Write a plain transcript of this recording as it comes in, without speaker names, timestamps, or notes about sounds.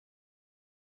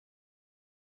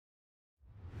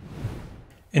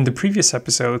In the previous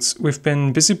episodes, we've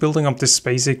been busy building up this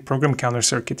basic program counter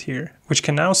circuit here, which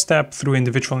can now step through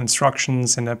individual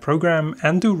instructions in a program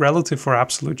and do relative or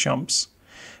absolute jumps.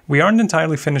 We aren't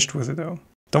entirely finished with it though.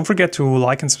 Don't forget to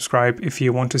like and subscribe if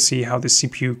you want to see how the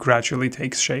CPU gradually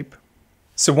takes shape.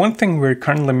 So one thing we're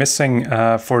currently missing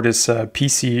for this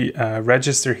PC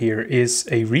register here is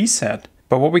a reset.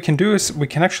 But what we can do is we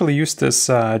can actually use this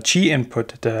G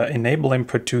input, the enable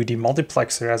input to the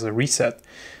multiplexer as a reset.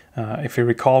 If you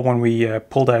recall, when we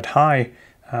pull that high,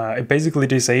 it basically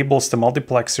disables the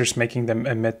multiplexers, making them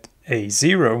emit a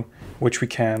 0, which we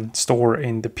can store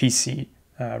in the PC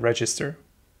register.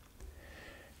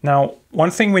 Now,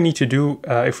 one thing we need to do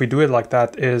if we do it like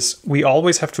that is we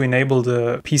always have to enable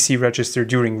the PC register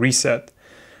during reset.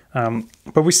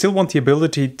 But we still want the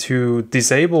ability to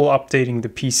disable updating the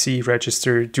PC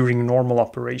register during normal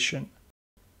operation.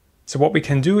 So what we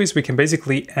can do is we can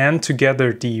basically AND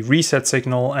together the reset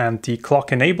signal and the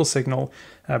clock enable signal,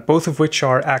 both of which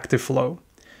are active low.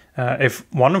 If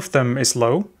one of them is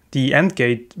low, the AND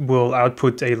gate will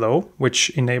output a low, which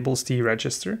enables the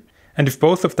register. And if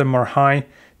both of them are high,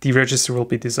 the register will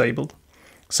be disabled.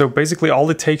 So basically all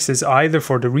it takes is either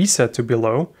for the reset to be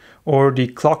low or the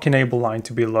clock enable line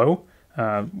to be low,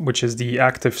 which is the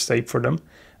active state for them,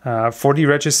 for the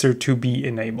register to be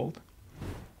enabled.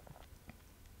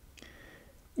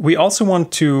 We also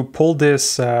want to pull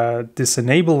this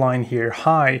enable line here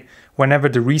high whenever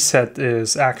the reset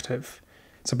is active.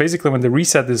 So basically when the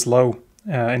reset is low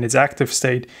in its active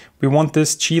state, we want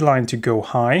this G line to go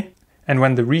high. And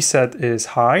when the reset is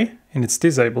high in its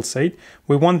disabled state,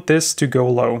 we want this to go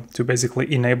low to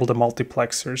basically enable the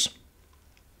multiplexers.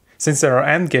 Since there are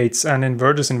AND gates and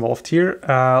inverters involved here,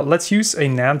 let's use a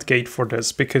NAND gate for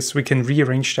this because we can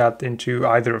rearrange that into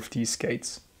either of these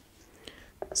gates.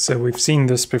 So we've seen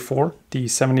this before, the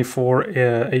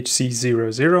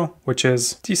 74HC00, which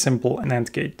is the simple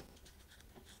NAND gate.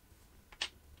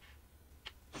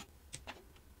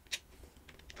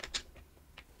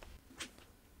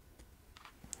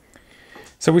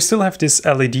 So we still have this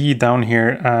LED down here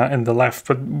in the left,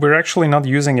 but we're actually not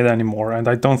using it anymore, and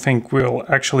I don't think we'll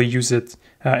actually use it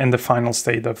in the final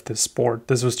state of this board.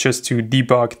 This was just to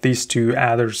debug these two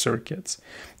adder circuits.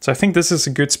 So I think this is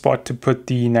a good spot to put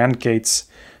the NAND gates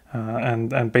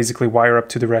and basically wire up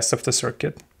to the rest of the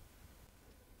circuit.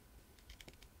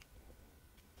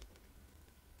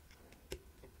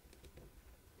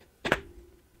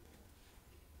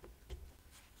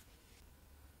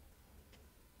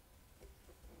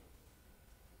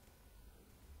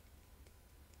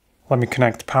 Let me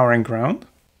connect power and ground.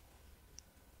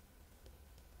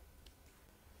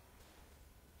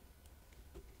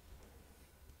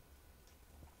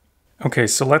 Okay,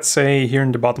 so let's say here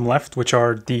in the bottom left, which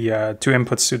are the two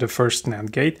inputs to the first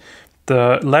NAND gate,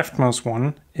 the leftmost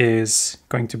one is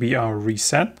going to be our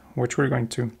reset, which we're going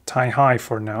to tie high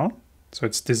for now, so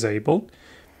it's disabled.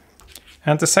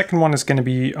 And the second one is going to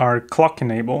be our clock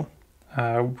enable,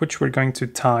 which we're going to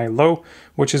tie low,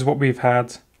 which is what we've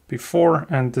had before,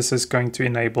 and this is going to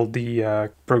enable the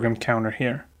program counter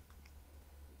here.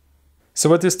 So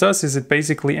what this does is it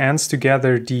basically ANDs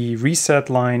together the reset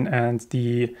line and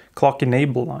the clock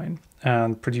enable line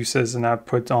and produces an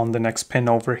output on the next pin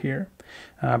over here.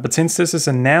 But since this is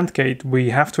a NAND gate,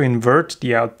 we have to invert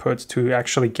the output to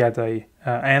actually get a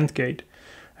AND gate.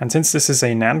 And since this is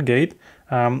a NAND gate,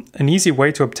 an easy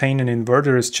way to obtain an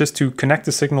inverter is just to connect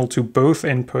the signal to both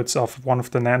inputs of one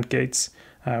of the NAND gates,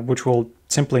 which will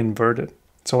simply invert it.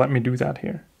 So let me do that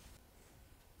here.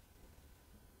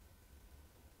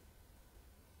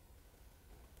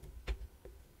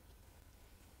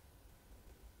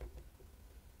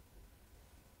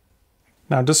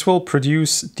 Now this will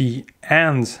produce the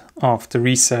AND of the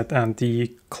reset and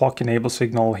the clock enable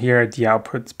signal here at the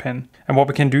output pin. And what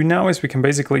we can do now is we can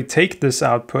basically take this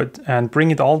output and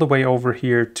bring it all the way over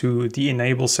here to the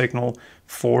enable signal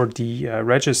for the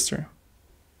register.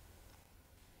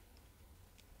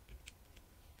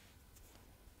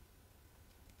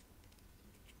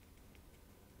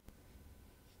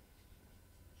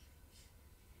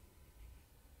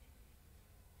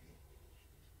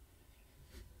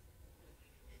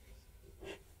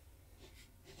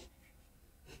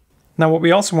 Now what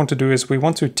we also want to do is we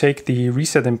want to take the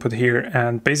reset input here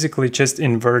and basically just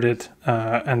invert it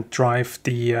and drive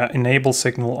the enable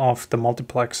signal of the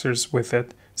multiplexers with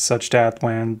it, such that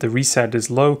when the reset is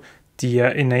low, the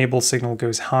enable signal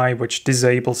goes high, which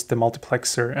disables the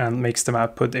multiplexer and makes them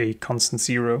output a constant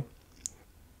 0.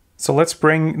 So let's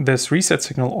bring this reset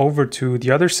signal over to the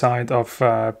other side of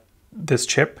this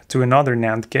chip to another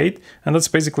NAND gate, and let's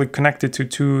basically connect it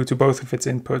to both of its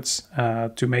inputs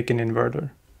to make an inverter.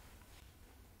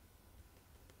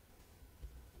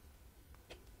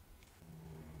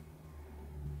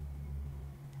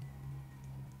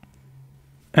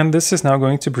 And this is now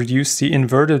going to produce the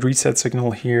inverted reset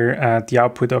signal here at the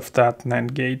output of that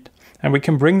NAND gate. And we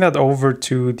can bring that over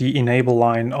to the enable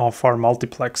line of our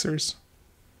multiplexers.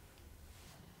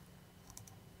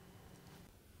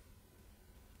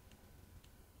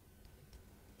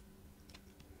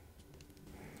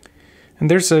 And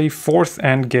there's a fourth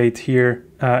AND gate here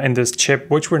in this chip,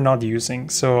 which we're not using.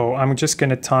 So I'm just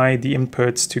going to tie the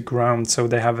inputs to ground so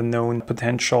they have a known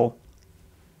potential.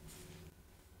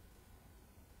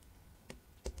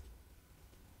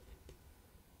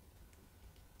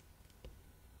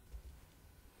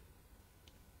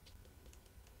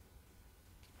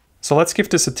 So let's give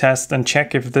this a test and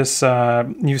check if this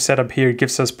new setup here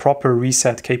gives us proper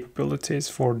reset capabilities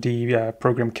for the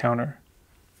program counter.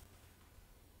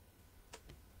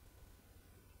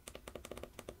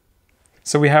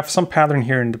 So we have some pattern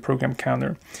here in the program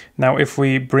counter. Now if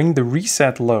we bring the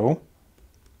reset low,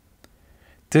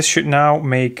 this should now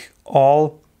make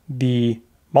all the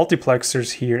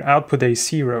multiplexers here output a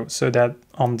 0, so that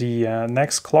on the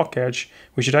next clock edge,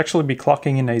 we should actually be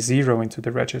clocking in a 0 into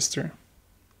the register.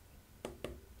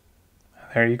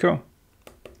 There you go.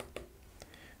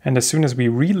 And as soon as we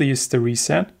release the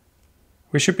reset,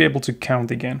 we should be able to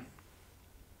count again.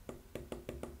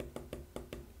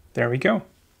 There we go.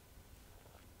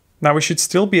 Now we should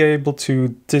still be able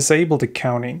to disable the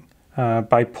counting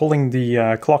by pulling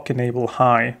the clock enable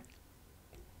high.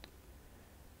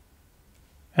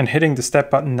 And hitting the step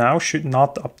button now should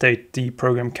not update the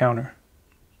program counter.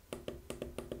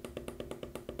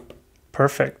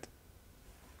 Perfect.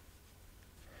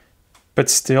 But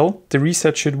still, the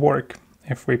reset should work.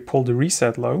 If we pull the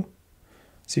reset low,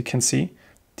 as you can see,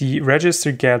 the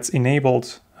register gets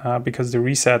enabled because the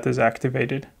reset is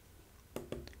activated,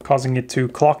 causing it to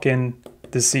clock in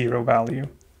the 0 value.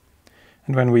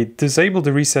 And when we disable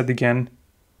the reset again,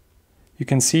 you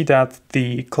can see that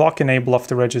the clock enable of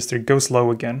the register goes low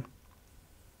again.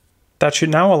 That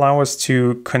should now allow us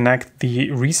to connect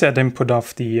the reset input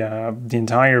of the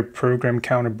entire program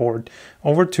counter board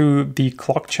over to the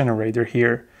clock generator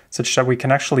here, such that we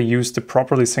can actually use the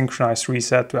properly synchronized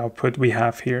reset output we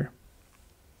have here.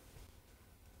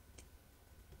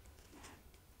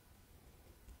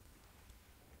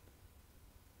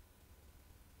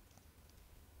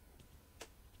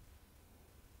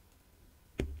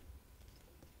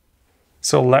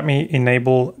 So let me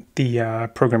enable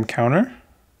the program counter.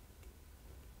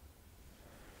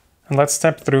 And let's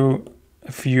step through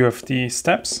a few of the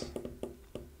steps.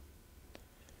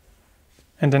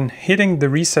 And then hitting the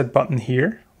reset button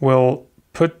here will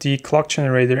put the clock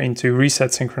generator into reset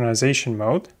synchronization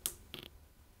mode,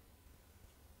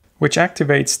 which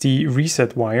activates the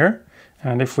reset wire.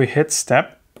 And if we hit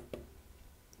step,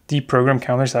 the program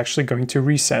counter is actually going to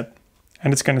reset.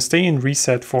 And it's going to stay in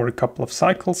reset for a couple of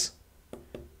cycles.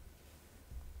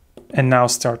 And now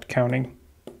start counting.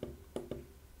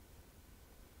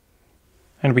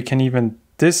 And we can even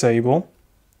disable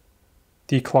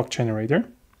the clock generator,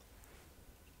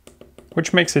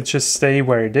 which makes it just stay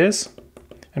where it is.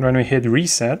 And when we hit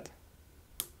reset,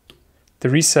 the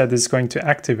reset is going to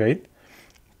activate.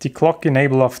 The clock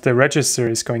enable of the register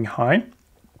is going high.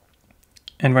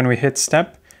 And when we hit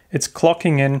step, it's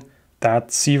clocking in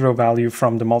that 0 value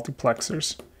from the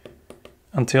multiplexers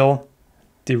until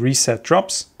the reset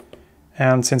drops.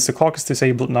 And since the clock is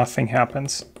disabled, nothing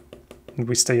happens and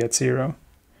we stay at 0.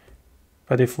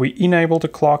 But if we enable the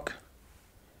clock,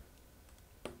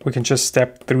 we can just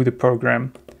step through the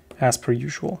program as per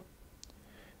usual.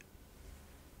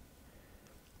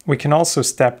 We can also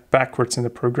step backwards in the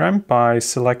program by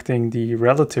selecting the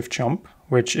relative jump,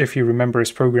 which, if you remember,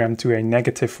 is programmed to a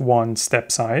 -1 step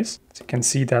size. So you can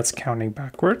see that's counting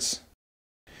backwards.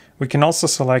 We can also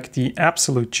select the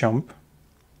absolute jump,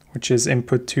 which is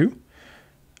input 2,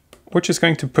 which is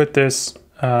going to put this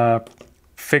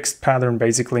fixed pattern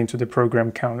basically into the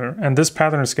program counter. And this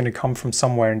pattern is going to come from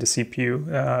somewhere in the CPU,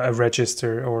 a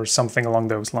register or something along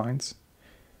those lines.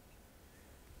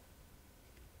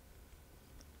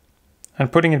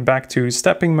 And putting it back to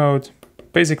stepping mode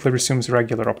basically resumes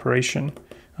regular operation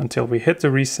until we hit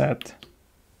the reset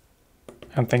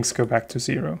and things go back to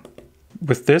 0.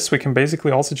 With this, we can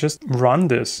basically also just run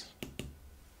this.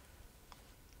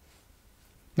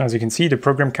 As you can see, the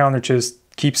program counter just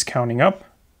keeps counting up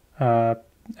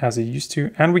as it used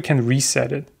to, and we can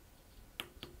reset it.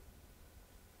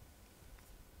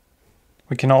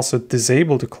 We can also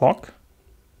disable the clock.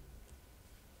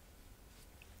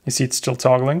 You see it's still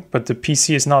toggling, but the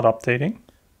PC is not updating.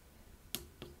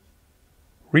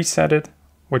 Reset it,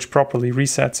 which properly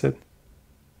resets it.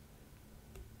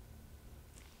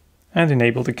 And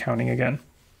enable the counting again.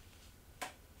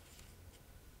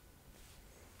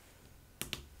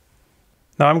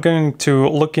 Now I'm going to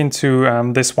look into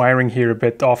this wiring here a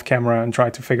bit off camera and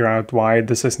try to figure out why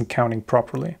this isn't counting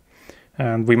properly.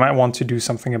 And we might want to do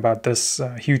something about this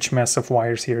huge mess of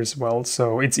wires here as well,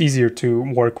 so it's easier to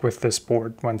work with this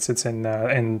board once it's in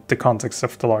the context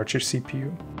of the larger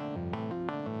CPU.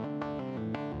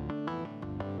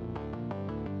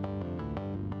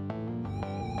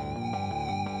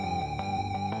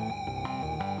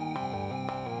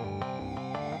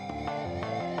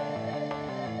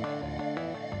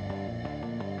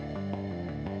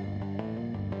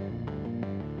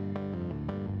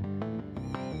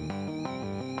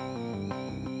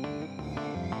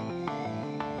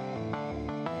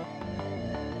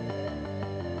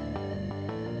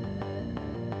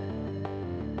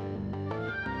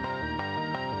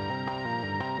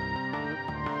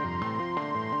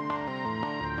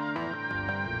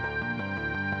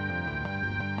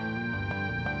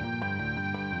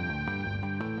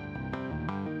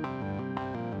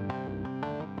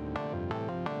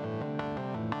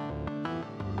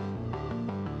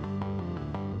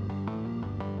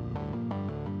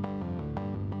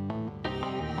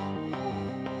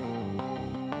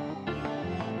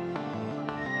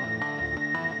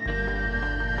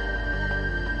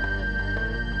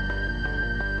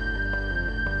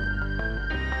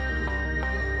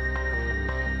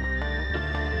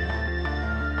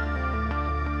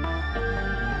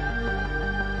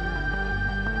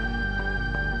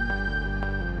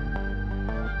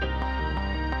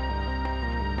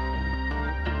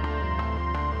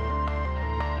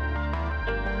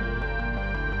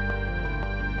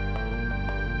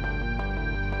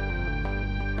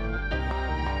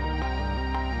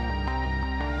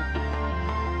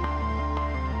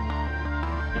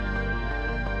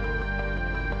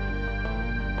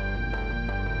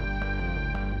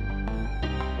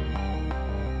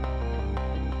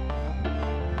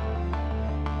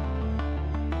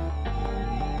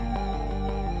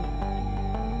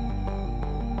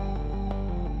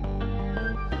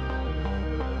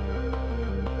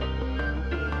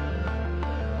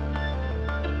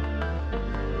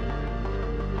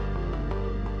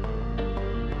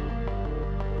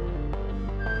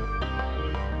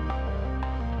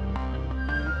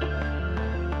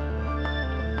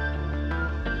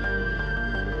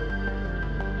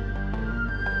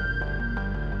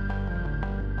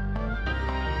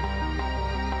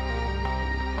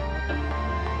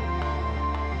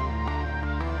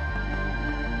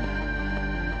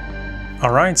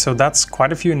 Alright, so that's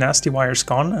quite a few nasty wires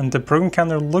gone, and the program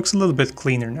counter looks a little bit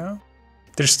cleaner now.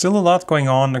 There's still a lot going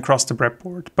on across the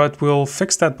breadboard, but we'll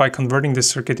fix that by converting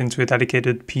this circuit into a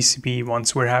dedicated PCB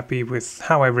once we're happy with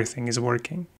how everything is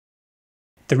working.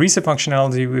 The reset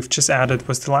functionality we've just added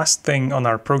was the last thing on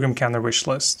our program counter wish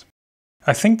list.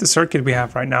 I think the circuit we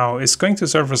have right now is going to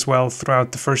serve us well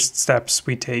throughout the first steps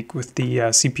we take with the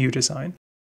CPU design.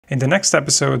 In the next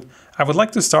episode, I would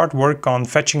like to start work on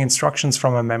fetching instructions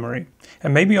from a memory,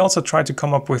 and maybe also try to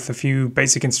come up with a few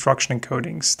basic instruction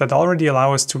encodings that already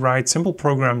allow us to write simple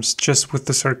programs just with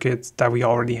the circuit that we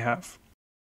already have.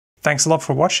 Thanks a lot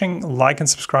for watching, like and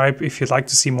subscribe if you'd like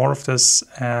to see more of this,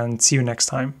 and see you next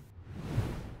time.